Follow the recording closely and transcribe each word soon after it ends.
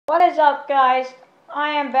What is up, guys? I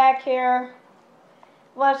am back here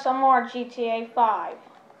with some more GTA 5.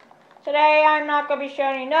 Today I'm not going to be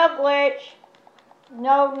showing you no glitch,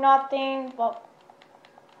 no nothing, but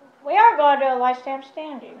we are going to do a lifetime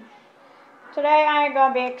standing. Today I am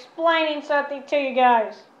going to be explaining something to you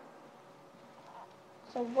guys.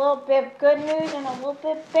 It's a little bit of good news and a little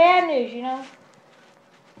bit of bad news, you know?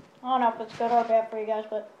 I don't know if it's good or bad for you guys,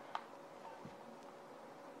 but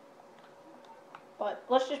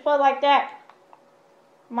let's just put it like that.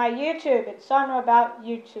 My YouTube, it's something about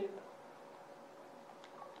YouTube.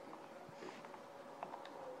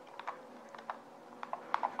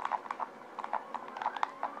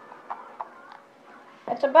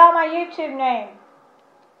 It's about my YouTube name.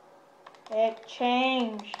 It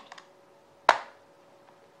changed.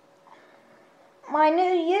 My new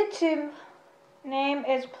YouTube name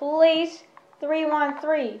is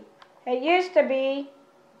Police313. It used to be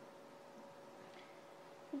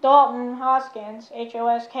Dalton Hoskins,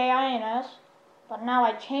 Hoskins, but now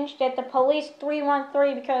I changed it to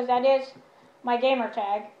Police313 because that is my gamer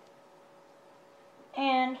tag.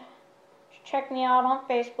 And check me out on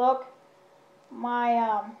Facebook.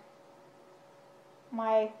 My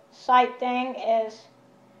site thing is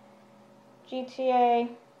GTA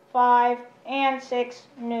 5 and 6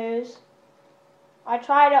 news. I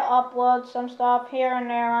try to upload some stuff here and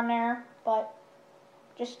there on there, but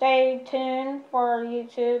just stay tuned for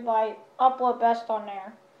YouTube. I upload best on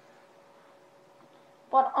there.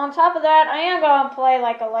 But on top of that, I am going to play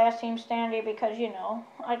like a last team standing because, you know,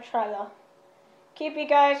 I try to keep you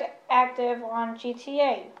guys active on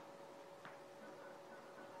GTA.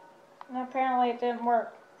 And apparently it didn't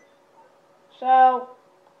work. So,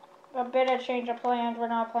 a bit of change of plans. We're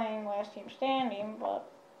not playing last team standing, but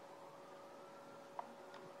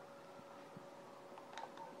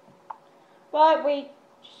we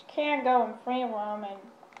just can't go in free roam and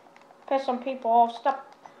piss some people off. Stop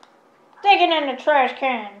digging in the trash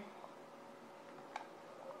can.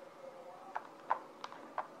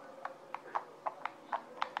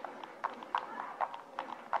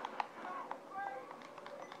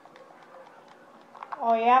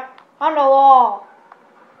 Oh yeah, I'm the law.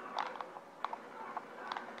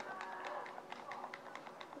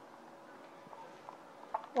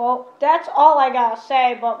 Well, that's all I gotta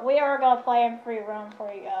say, but we are gonna play in free roam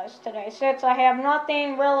for you guys today, since I have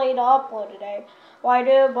nothing really to upload today. Well, I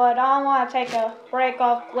do, but I don't want to take a break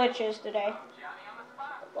off glitches today.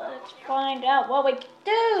 Let's find out what we can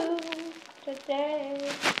do today.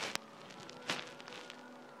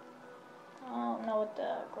 I don't know what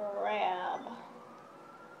to grab.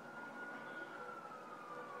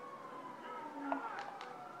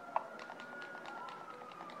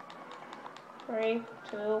 Three,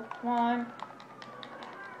 two, one.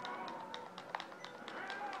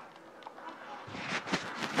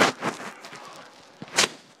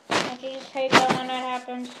 Don't you just hate that when that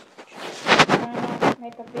happens?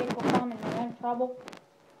 Make a vehicle come and you're in trouble.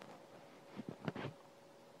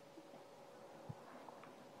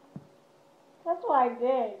 That's what I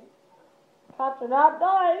did. Cops are not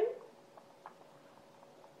dying.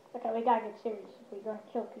 Okay, we gotta get serious if we're gonna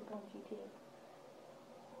kill people in GTA.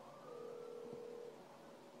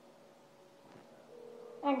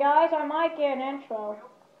 And guys, I might get an intro.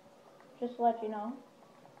 Just to let you know.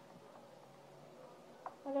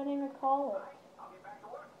 I don't even call it.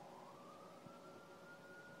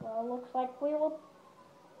 Well, looks like we will.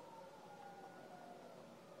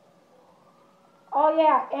 Oh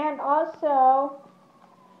yeah, and also,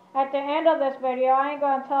 at the end of this video, I ain't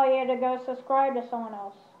gonna tell you to go subscribe to someone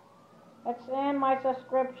else. It's in my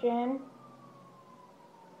subscription.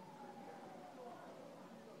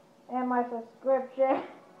 In my subscription.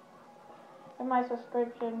 In my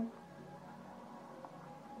subscription.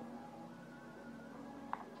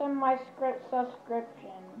 It's in my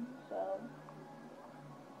subscription, so.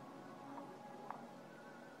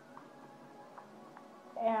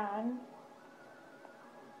 And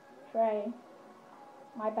Trey,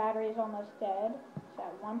 my battery is almost dead. It's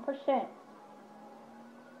at 1%.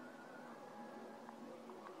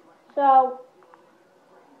 So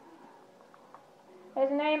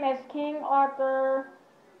his name is King Arthur.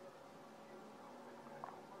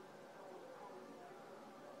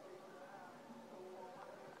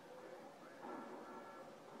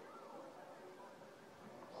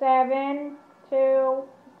 Seven, 2,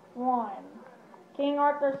 1. King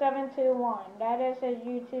Arthur 721. That is his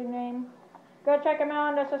YouTube name. Go check him out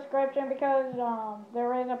in the subscription because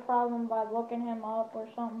there is a problem by looking him up or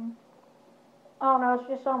something. I don't know, it's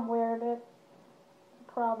just something weird. It's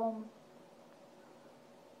a problem.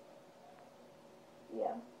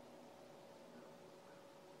 Yeah.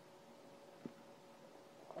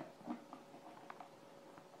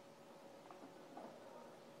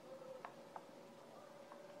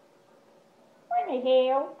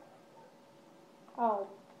 Anyhow. Oh.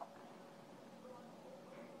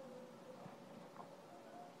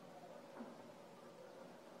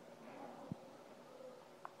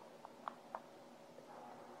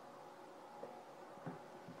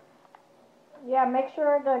 Yeah, make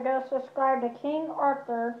sure to go subscribe to King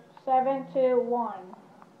Arthur 721.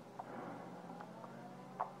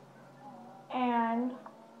 And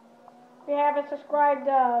if you haven't subscribed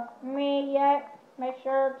to me yet, make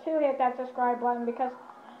sure to hit that subscribe button because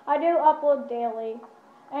I do upload daily.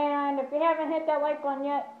 And if you haven't hit that like button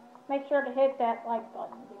yet, make sure to hit that like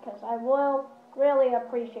button because I will really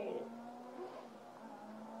appreciate it.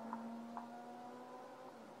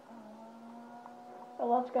 So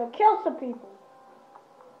let's go kill some people.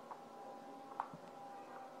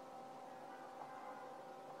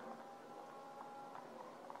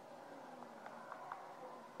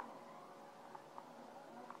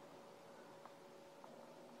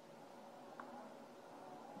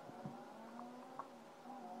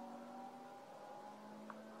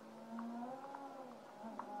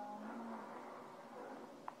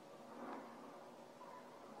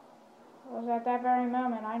 It was at that very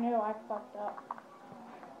moment I knew I fucked up.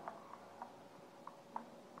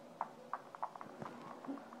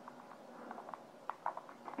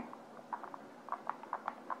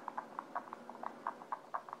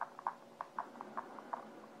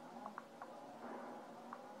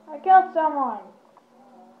 I killed someone.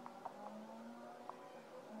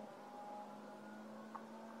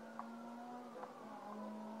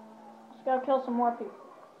 Let's go kill some more people.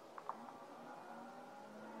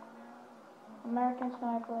 American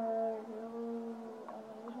Sniper.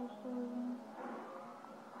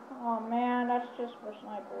 Oh man, that's just for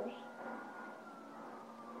snipers.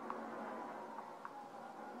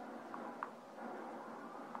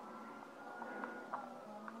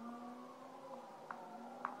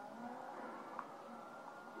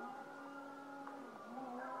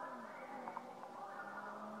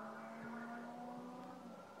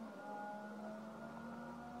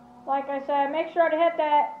 Like I said, make sure to hit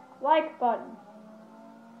that like button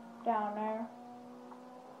down there.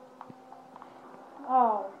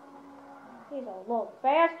 Oh, he's a little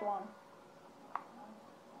fast one.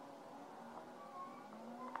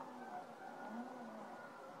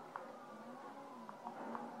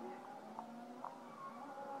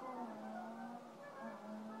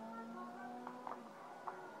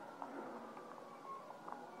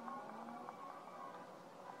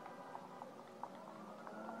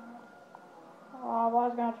 Oh, I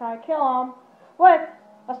was gonna try to kill him with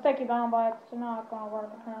a sticky bomb, but it's not gonna work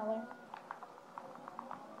apparently.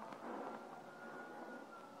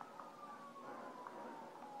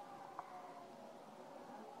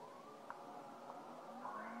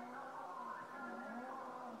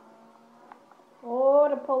 Oh,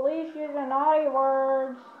 the police using naughty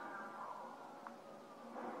words.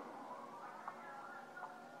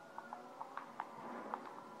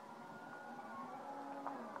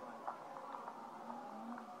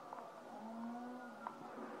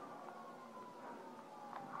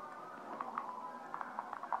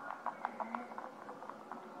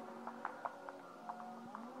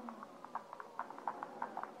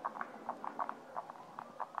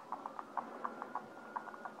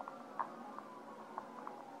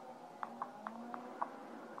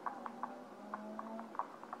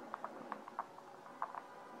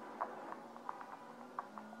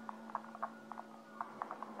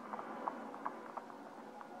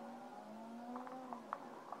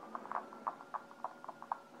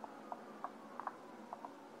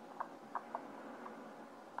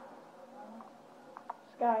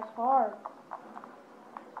 This guy's hard.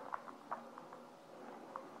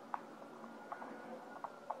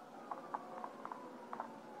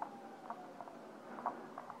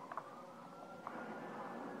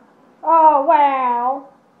 Oh, wow.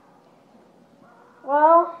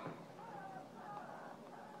 Well,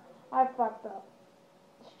 I fucked up.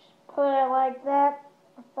 Just put it like that.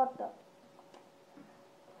 I fucked up.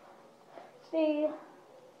 See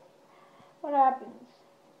what happens.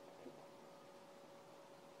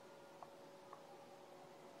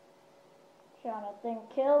 Jonathan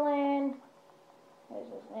Killen is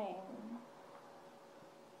his name.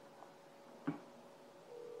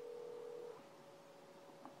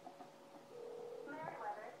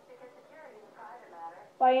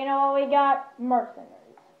 But you know what we got? Mercenaries.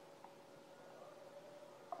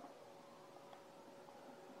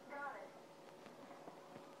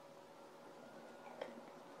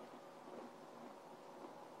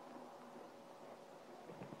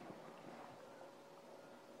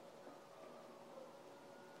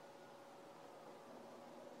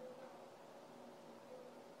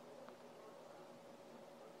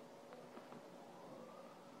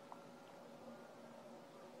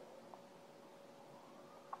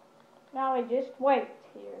 Now we just wait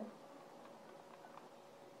here.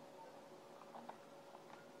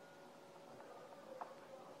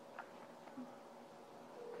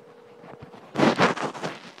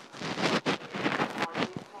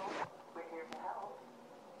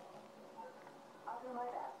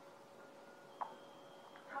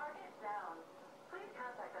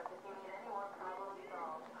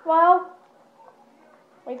 Well,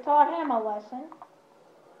 we taught him a lesson.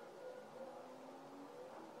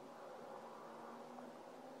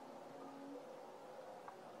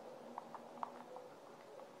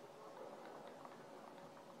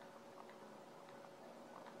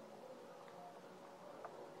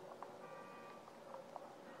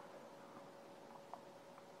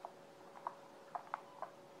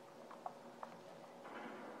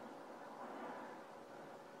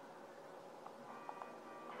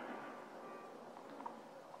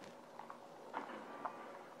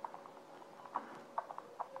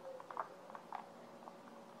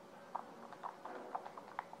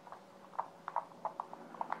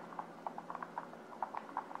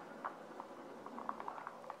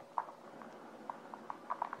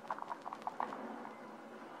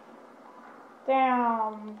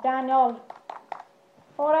 Daniel.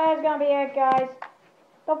 Well, that is going to be it, guys.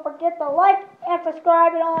 Don't forget to like and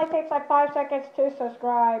subscribe. It only takes like 5 seconds to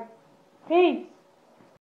subscribe. Peace.